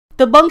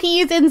The monkey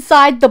is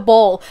inside the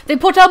ball. They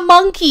put a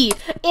monkey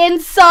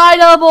inside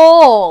a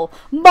ball.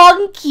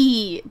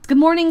 Monkey. Good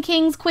morning,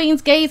 kings,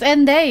 queens, gays,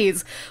 and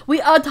days. We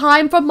are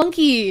time for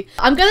monkey.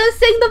 I'm gonna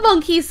sing the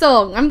monkey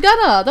song.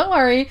 Don't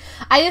worry.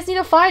 I just need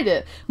to find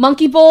it.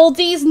 Monkey ball,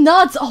 these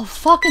nuts. Oh,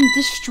 fucking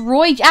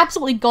destroyed.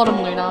 Absolutely got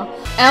him, Luna.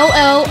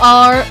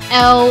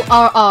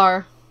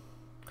 LLRLRR.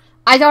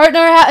 I don't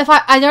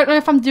know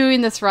if I'm doing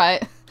this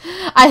right.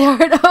 I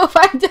don't know if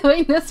I'm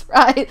doing this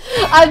right.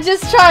 I'm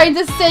just trying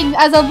to sing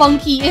as a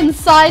monkey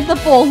inside the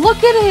ball.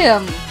 Look at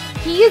him.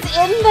 He is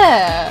in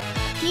there.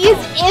 He is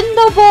in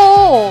the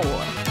ball.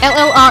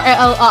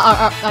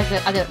 LLRLRR.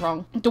 I did it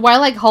wrong. Do I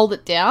like hold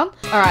it down?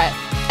 Alright.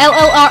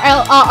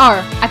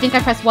 LLRLRR. I think I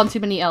pressed one too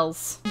many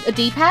L's. A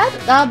D-pad?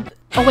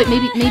 Oh wait,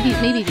 maybe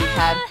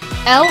D-pad.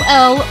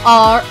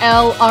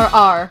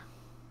 LLRLRR.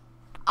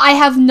 I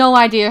have no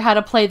idea how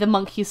to play the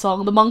monkey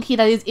song. The monkey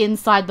that is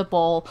inside the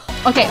ball.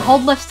 Okay,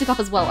 hold left stick up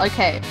as well.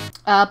 Okay.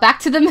 Back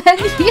to the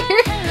menu.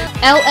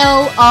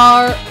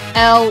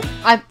 LLRL.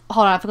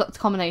 Hold on, I forgot the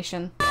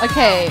combination.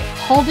 Okay,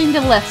 holding the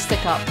left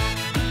stick up.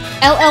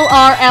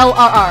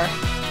 LLRLRR.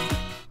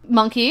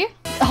 Monkey.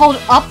 Hold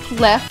up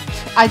left.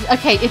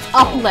 Okay, it's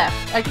up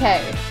left.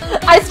 Okay.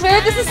 I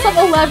swear this is some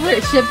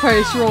elaborate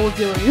shitpost you're all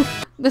doing.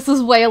 This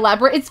is way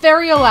elaborate. It's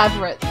very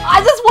elaborate.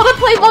 I just want to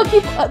play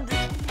monkey.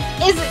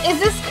 Is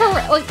this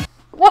correct? Like,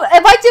 what?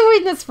 Am I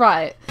doing this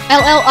right?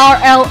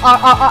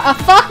 LLRLRR.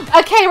 Fuck.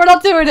 Okay, we're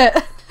not doing it.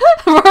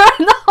 We're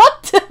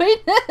not doing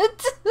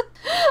it.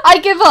 I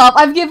give up.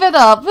 I've given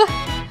up.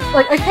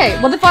 Like, okay,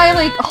 what if I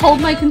like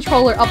hold my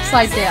controller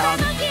upside down?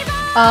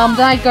 Then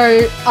I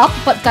go up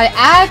but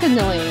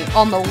diagonally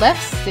on the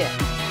left stick,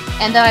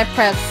 and then I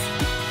press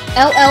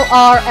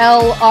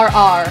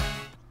LLRLRR.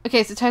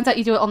 Okay, so it turns out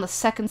you do it on the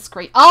second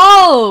screen.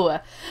 Oh!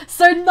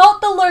 So not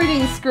the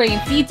loading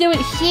screen, so you do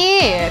it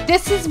here.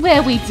 This is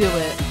where we do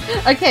it.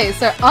 Okay,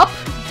 so up,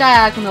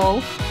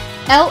 diagonal,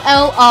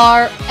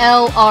 LLRLRR.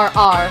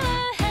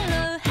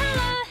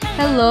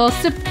 Hello,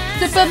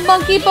 Super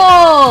Monkey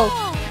Ball!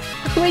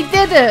 We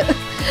did it!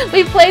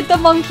 We played the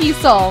monkey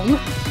song.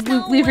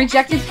 We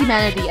rejected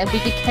humanity and we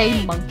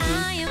became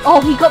monkey. Oh,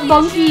 he got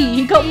monkey!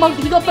 He got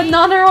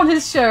banana on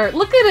his shirt.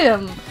 Look at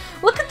him!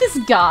 Look at this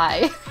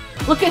guy!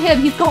 Look at him,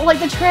 he's got like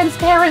the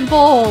transparent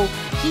ball.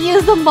 He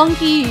is the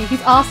monkey.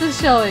 His ass is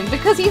showing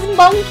because he's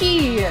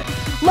monkey.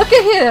 Look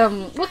at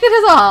him. Look at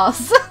his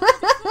ass.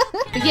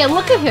 But yeah,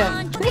 look at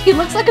him. He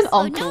looks like an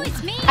uncle.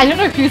 I don't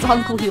know whose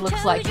uncle he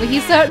looks like, but he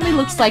certainly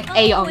looks like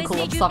a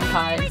uncle of some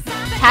kind.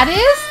 Cat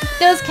ears?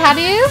 There's cat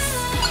ears?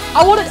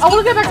 I wanna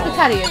go back to the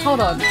cat ears. Hold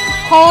on.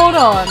 Hold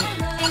on.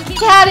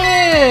 Cat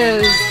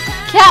ears!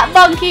 Cat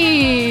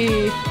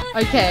monkey!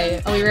 Okay,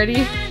 are we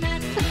ready?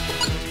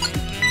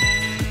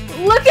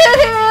 Look at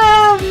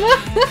him!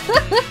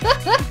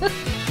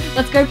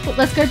 Let's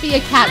go be a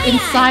cat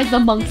inside the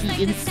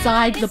monkey,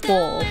 inside the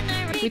ball.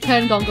 We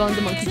turn Gong Gong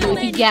the monkey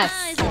goofy. Yes.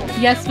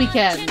 Yes, we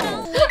can.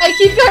 I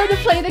keep going to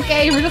play the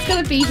game. We're just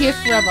gonna be here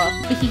forever.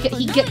 But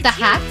he get the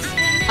hat,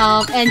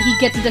 and he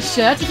gets the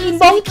shirt. He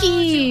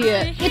monkey!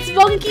 It's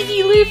Monkey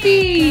D.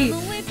 Luffy!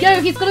 Yo,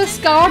 he's got a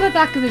scar on the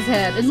back of his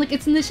head, and like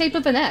it's in the shape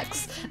of an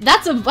X.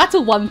 That's a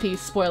One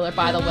Piece spoiler,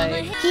 by the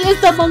way. He is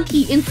the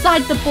monkey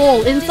inside the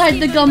ball, inside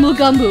the Gumbo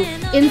Gumbo,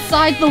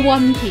 inside the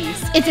One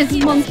Piece. It is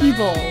Monkey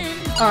Ball.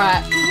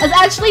 Alright, let's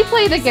actually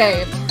play the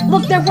game.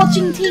 Look, they're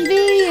watching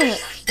TV!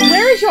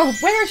 Where is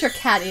your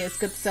cat ears,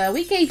 good sir?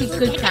 We gave you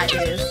good cat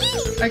ears.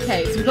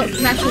 Okay, so we've got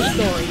natural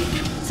story.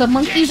 So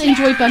monkeys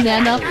enjoy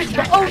banana.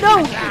 But, oh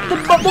no!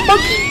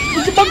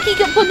 The monkey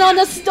got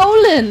banana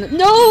stolen!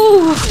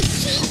 No!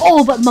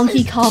 Oh, but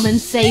Monkey come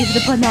and save the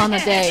banana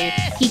day.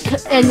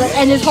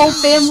 And his whole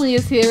family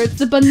is here. It's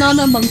the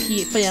banana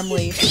monkey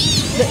family.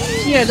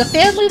 The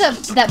family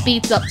that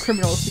beats up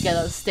criminals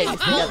together stays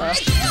together.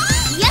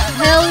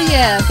 Hell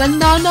yeah,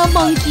 banana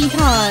monkey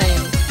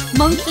time.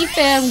 Monkey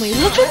family,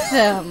 look at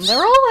them.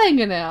 They're all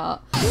hanging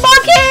out.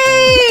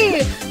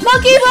 Monkey!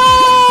 Monkey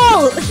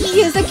ball!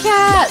 He is a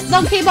cat.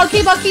 Monkey,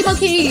 monkey, monkey,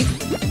 monkey.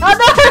 Oh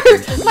no!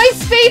 My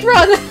speed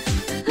run!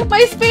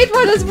 My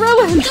speedrun is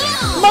ruined!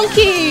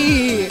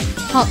 Monkey!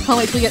 Can't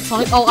wait to get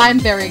Sonic. Oh, I'm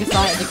very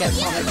excited to get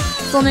Sonic.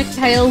 Sonic,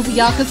 Tails,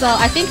 Yakuza.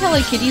 I think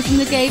Hello Kitty's in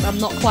the game. I'm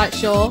not quite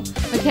sure.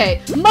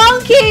 Okay.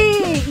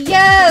 Monkey!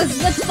 Yes!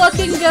 Let's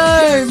fucking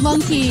go!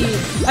 Monkey!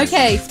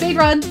 Okay,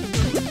 speedrun.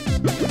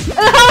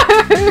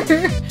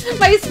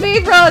 My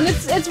speedrun!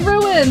 It's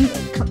ruined!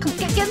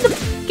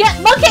 Get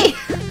Monkey!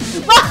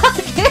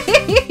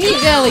 Monkey!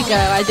 There we go,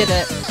 I did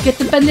it. Get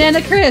the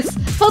banana crisp!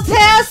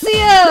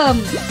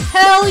 Potassium!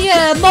 Hell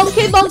yeah!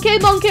 Monkey, monkey,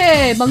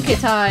 monkey! Monkey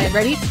time.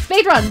 Ready?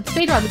 Speedrun!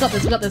 Speedrun! We got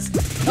this, we got this.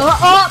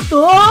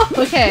 Oh!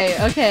 Okay,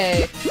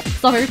 okay.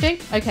 Stop everything?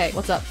 Okay,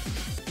 what's up?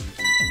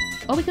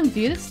 Oh, we can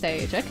view the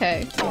stage.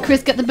 Okay.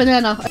 Chris, get the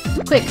banana.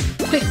 Quick,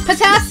 quick.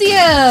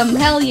 Potassium!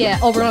 Hell yeah.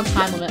 Oh, we're on a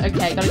time limit.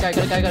 Okay, gotta go,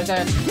 gotta go,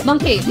 gotta go.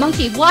 Monkey,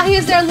 monkey. Why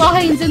is there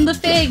lines in the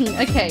thing?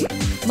 Okay.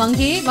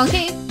 Monkey,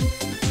 monkey.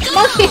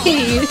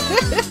 Monkey!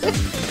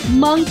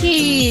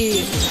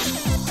 Monkey!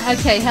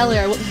 Okay, hell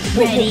yeah.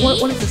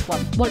 What is this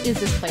one? What is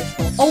this place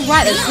for? Oh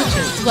right, there's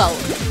switches. Well,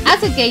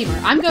 as a gamer,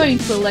 I'm going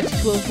to elect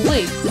to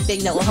avoid the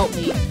thing that will help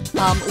me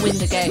win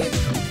the game.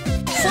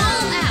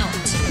 Fall out.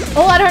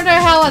 Oh, I don't know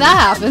how that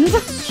happened.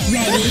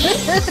 Ready,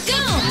 go!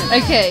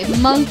 Okay,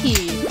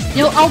 monkey.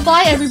 You know, I'll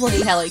buy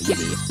everybody Hello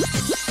Kitty.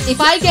 If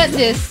I get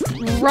this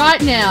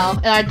right now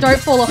and I don't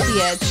fall off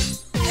the edge,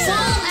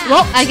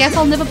 well, I guess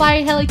I'll never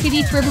buy Hello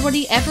Kitty for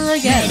everybody ever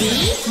again. Ready,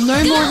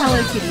 no go. more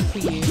Hello Kitty for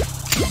you.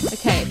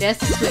 Okay, there's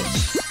the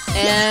switch.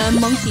 And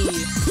monkey.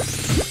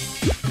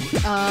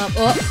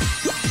 Oh.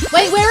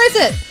 Wait, where is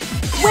it?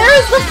 Where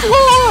is the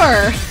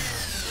floor?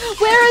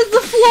 Where is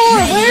the floor?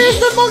 Where is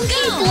the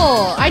monkey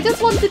floor? I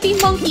just want to be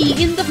monkey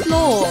in the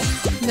floor.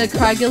 I'm gonna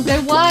cry,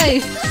 Gilgo,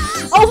 why?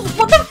 Oh,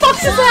 what the fuck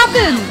just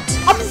happened?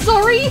 I'm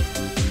sorry?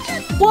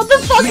 What the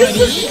fuck is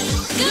this?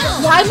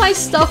 Why am I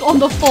stuck on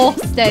the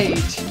 4th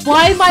stage?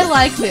 Why am I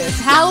like this?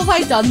 How have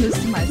I done this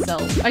to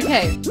myself?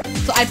 Okay,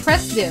 so I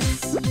press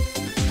this.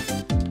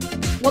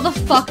 What the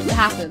fuck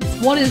happens?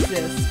 What is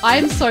this? I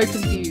am so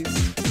confused.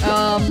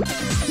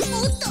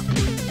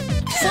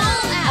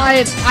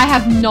 I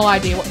have no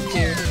idea what to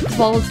do.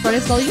 Swallow spread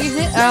as well you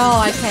hit?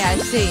 Oh, okay, I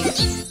see.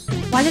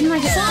 Why didn't I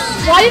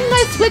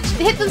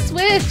hit the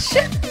switch?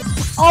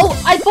 Oh,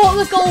 I thought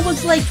the goal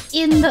was like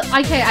in the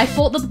okay, I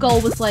thought the goal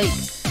was like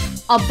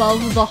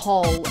above the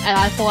hole and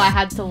I thought I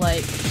had to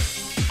like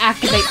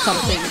activate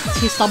something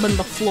to summon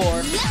the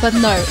floor. But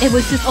no, it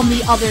was just on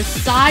the other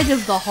side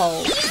of the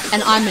hole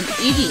and I'm an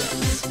idiot.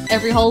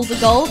 Every hole's a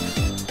goal?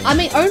 I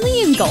mean,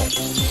 only in golf.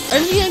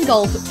 Only in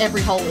golf,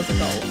 every hole is a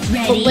goal.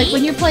 Ready? But like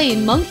when you're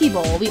playing Monkey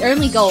Ball, the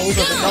only goals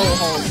are the goal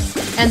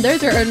holes. And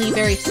those are only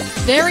very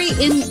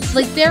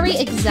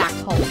exact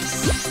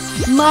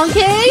holes.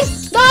 Monkey?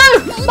 No!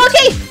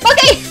 Monkey!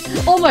 Monkey!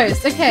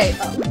 Almost. Okay.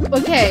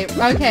 Okay.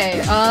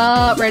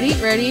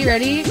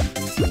 Ready?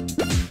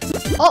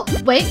 Oh,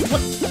 wait.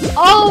 What?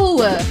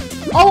 Oh!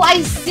 Oh,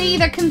 I see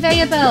the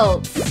conveyor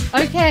belts.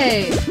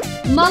 Okay.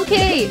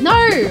 Monkey!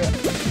 No!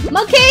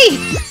 Monkey!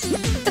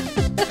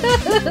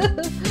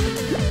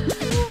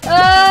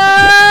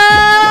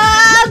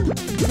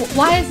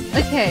 Why is...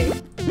 Okay.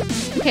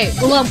 Okay,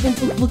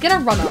 we'll get a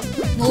run-up.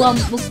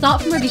 We'll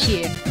start from over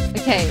here.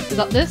 Okay, we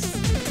got this.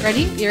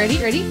 Ready? You ready?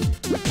 Ready?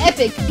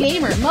 Epic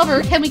gamer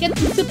mother, can we get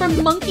the super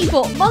monkey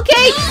ball?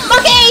 Monkey!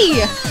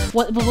 Monkey!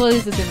 What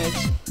is this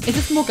image? Is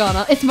this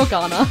Morgana? It's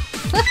Morgana.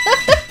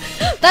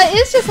 That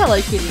is just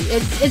Hello Kitty.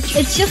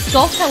 It's just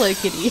golf Hello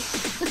Kitty.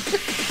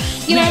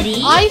 You know,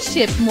 Ready? I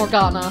ship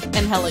Morgana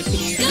and Hello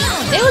Kitty.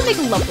 They would make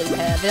a lovely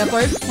pair. They're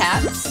both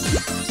cats.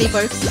 They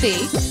both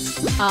speak.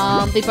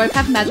 They both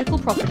have magical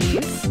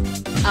properties.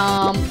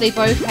 They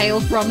both hail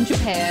from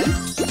Japan.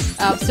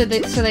 So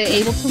they're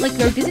able to like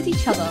go visit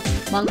each other.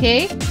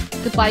 Monkey,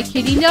 goodbye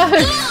kitty. No,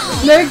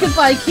 no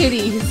goodbye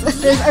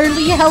kitties. There's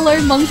only hello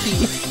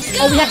monkey.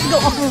 Oh, we have to go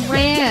up a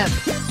ramp.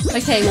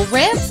 Okay, well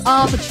ramps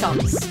are for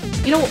chumps.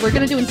 You know what we're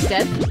gonna do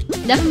instead?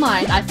 Never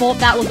mind. I thought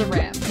that was a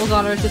ramp.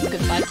 Morgana is just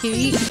goodbye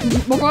kitty.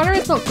 Morgana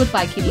is not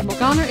goodbye kitty.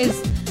 Morgana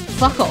is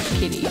fuck off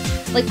kitty.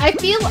 Like I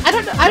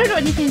don't know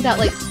anything about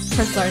like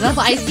Persona,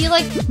 but I feel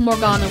like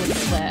Morgana would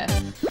swear.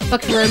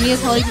 But Kuromi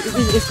is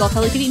goth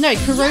Hello Kitty? No,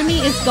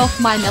 Kuromi is goth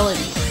My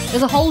Melody.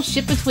 There's a whole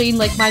ship between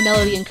like My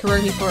Melody and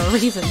Kuromi for a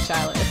reason,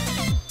 Charlotte.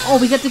 Oh,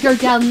 we get to go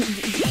down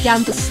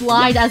the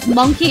slide as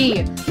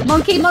Monkey!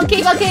 Monkey! Get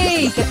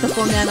the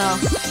banana.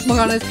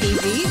 Morgana's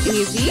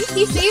easy.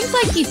 He seems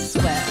like he'd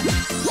swear.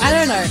 I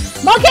don't know.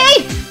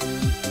 Monkey!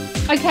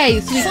 Okay,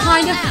 so we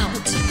kind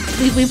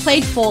of... We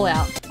played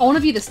Fallout. I want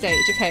to view the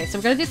stage. Okay, so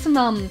we're gonna do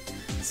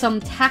some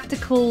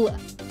tactical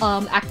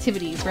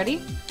activities. Ready?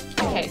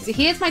 Okay, so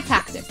here's my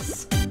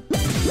tactics.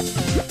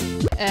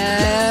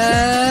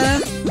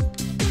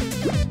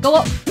 Go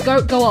off.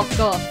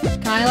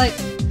 Can I like...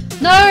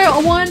 No, I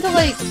wanted to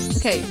like...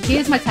 Okay,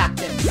 here's my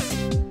tactics.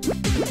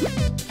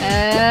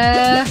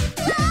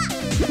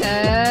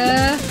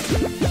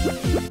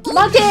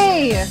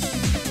 Monkey!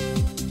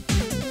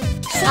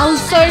 I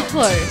was so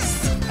close.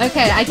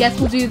 Okay, I guess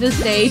we'll do this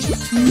stage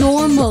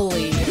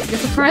normally. You're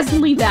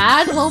surprisingly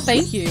bad? Well,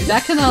 thank you.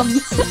 That can,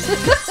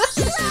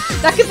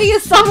 that could be a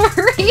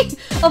summary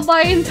of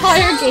my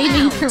entire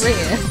gaming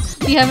career.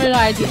 Do you have an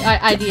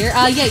idea?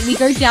 Yeah, we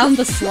go down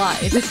the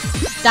slide.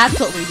 That's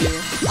what we do.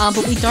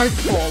 But we don't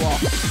fall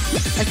off.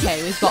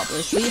 Okay, we've got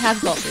this. We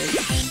have got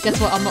this. Guess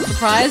what? I'm not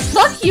surprised.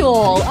 Fuck you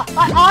all!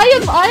 I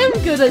am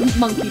good at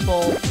Monkey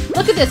Ball.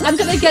 Look at this. I'm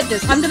gonna get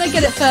this. I'm gonna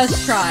get it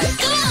first try.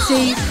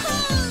 See?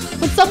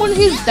 Would someone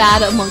who's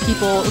bad at Monkey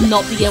Ball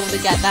not be able to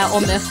get that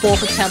on their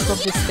 4th attempt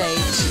of this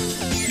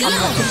stage? I'm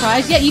not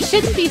surprised. Yeah, you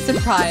shouldn't be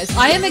surprised.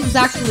 I am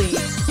exactly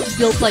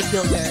built like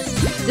Gilgo.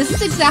 This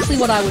is exactly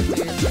what I would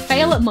do.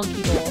 Fail at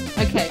Monkey Ball.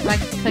 Okay, can I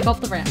click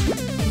off the ramp?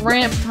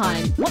 Ramp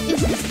time. What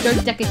is this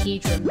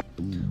dodecahedron?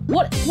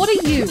 What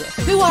are you?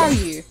 Who are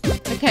you?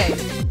 Okay,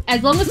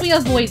 as long as we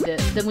avoid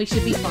this, then we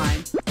should be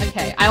fine.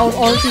 Okay, I was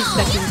honestly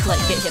expecting to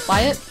like get hit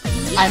by it.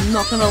 I'm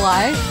not gonna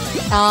lie.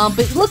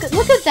 But look at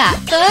that.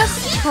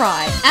 First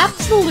try.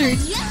 Absolute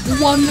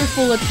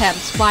wonderful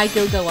attempt by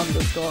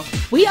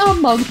Gilgo_. We are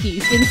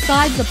monkeys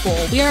inside the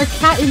ball. We are a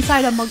cat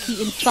inside a monkey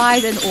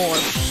inside an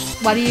orb.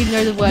 Why do you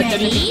know the word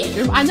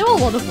dodecahedron? I know a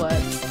lot of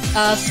words.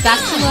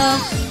 Spatula,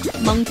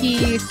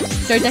 monkey,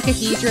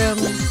 dodecahedron,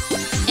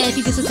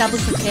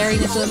 anti-disestablished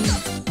vegetarianism,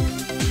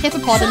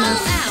 hippopotamus,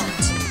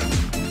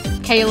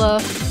 Kayla,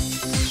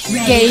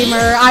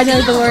 gamer. I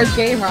know the word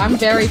gamer. I'm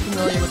very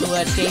familiar with the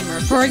word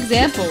gamer. For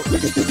example,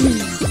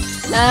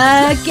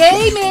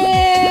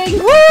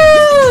 gaming!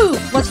 Woo!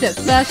 Watch this.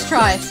 First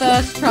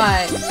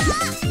try.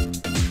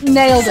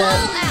 Nailed it.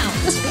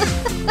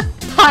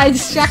 I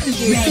distracted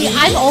you. See,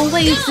 I'm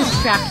always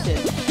distracted.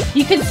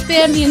 You can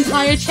spam the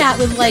entire chat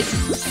with, like,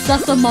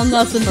 sus Among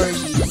Us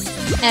emojis,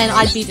 and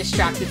I'd be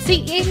distracted.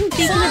 See, even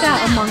thinking about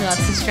Among Us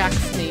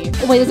distracts me.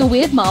 Oh, wait, there's a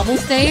weird Marvel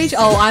stage?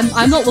 Oh,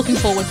 I'm not looking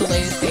forward to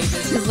later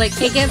stages, because,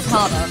 like, it gets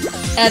harder.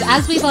 And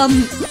as we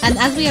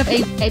have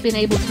been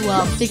able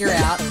to, figure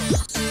out,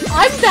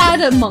 I'm bad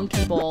at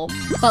Monkey Ball,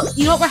 but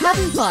you know what, we're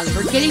having fun.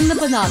 We're getting the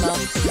banana.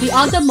 We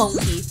are the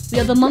monkey. We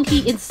are the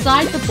monkey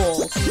inside the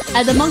ball,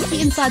 and the monkey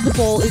inside the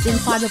ball is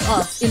inside of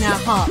us, in our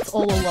hearts,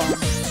 all along.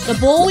 The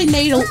ball we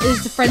made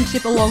is the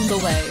friendship along the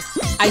way,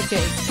 I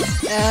think.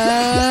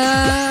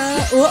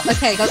 Oh,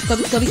 okay,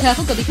 gotta be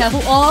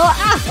careful, Oh,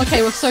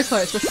 okay, we're so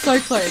close,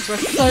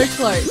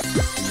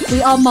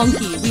 We are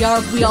monkey, we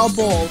are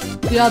ball.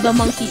 We are the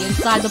monkey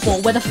inside the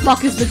ball. Where the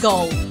fuck is the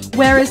goal?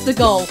 Where is the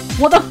goal?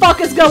 What the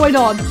fuck is going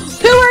on?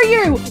 Who are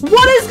you?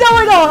 What is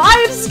going on?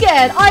 I am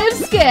scared.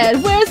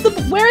 Where is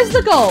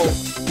the goal?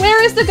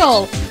 Where is the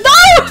goal? No!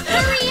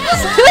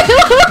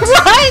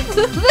 Right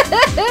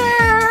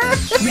there!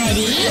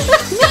 Ready?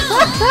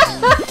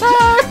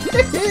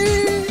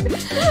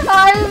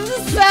 I'm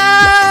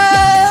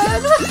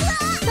sad!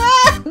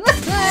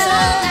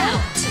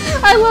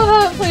 I love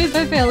how it plays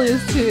by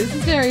failures too. It's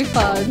very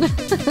fun.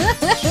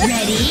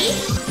 Ready?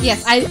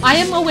 Yes, I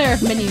am aware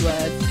of many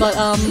words, but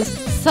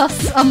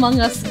sus, Among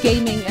Us,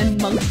 gaming, and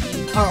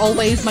monkey are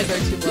always my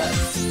go-to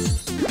words.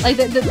 Like,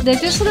 they're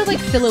just sort of like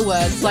filler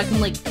words, so I can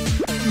like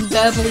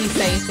verbally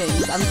say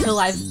things until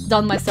I've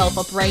done myself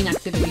a brain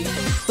activity,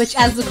 which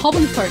as the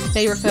common folk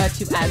they refer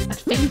to as a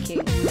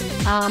thinking.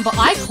 But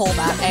I call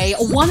that a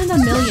 1 in a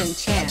million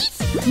chance.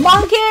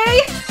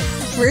 Monkey!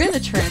 We're in a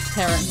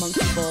transparent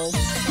monkey ball.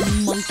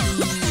 Monkey.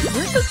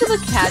 Where does the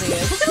cat is?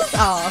 Look at his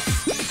ass.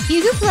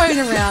 He's just running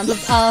around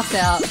with ass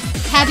out.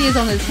 Cat ears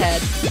on his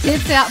head.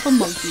 Tits out for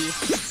monkey.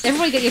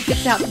 Everybody get your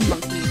tits out for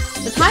monkey.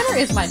 The timer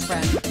is my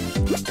friend.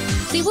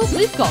 See,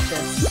 we've got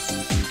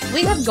this.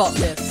 We have got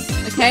this.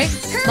 Okay?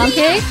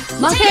 Monkey!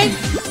 Monkey!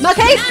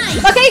 Monkey!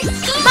 Monkey!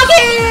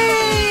 Monkey!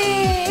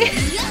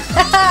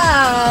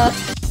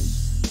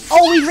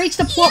 Oh, we reached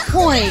the plot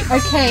point!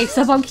 Okay,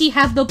 so Monkey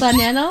have the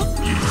banana.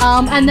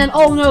 And then,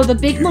 oh no, the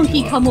big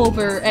monkey come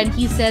over and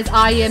he says,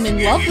 I am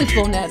in love with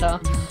banana.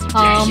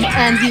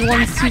 And he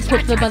wants to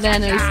put the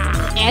bananas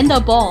and a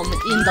bomb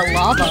in the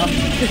lava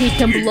so he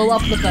can blow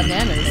up the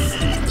bananas.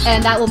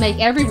 And that will make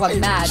everyone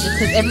mad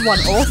because everyone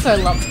also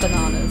loves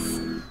bananas.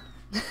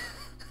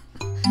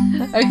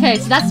 Okay,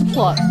 so that's the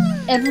plot.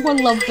 Everyone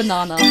loves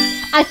banana.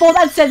 I thought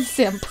that said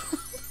simp.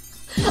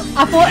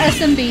 I thought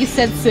SMB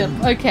said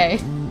simp. Okay.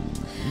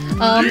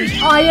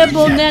 I am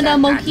banana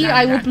monkey.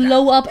 I will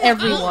blow up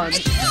everyone.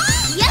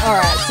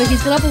 Alright, so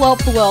he's gonna blow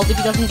up the world if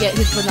he doesn't get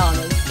his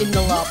bananas in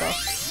the lava.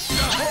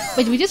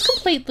 Wait, did we just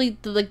complete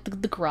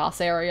the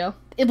grass area?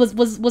 Was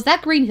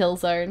that Green Hill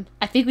Zone?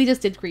 I think we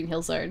just did Green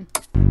Hill Zone.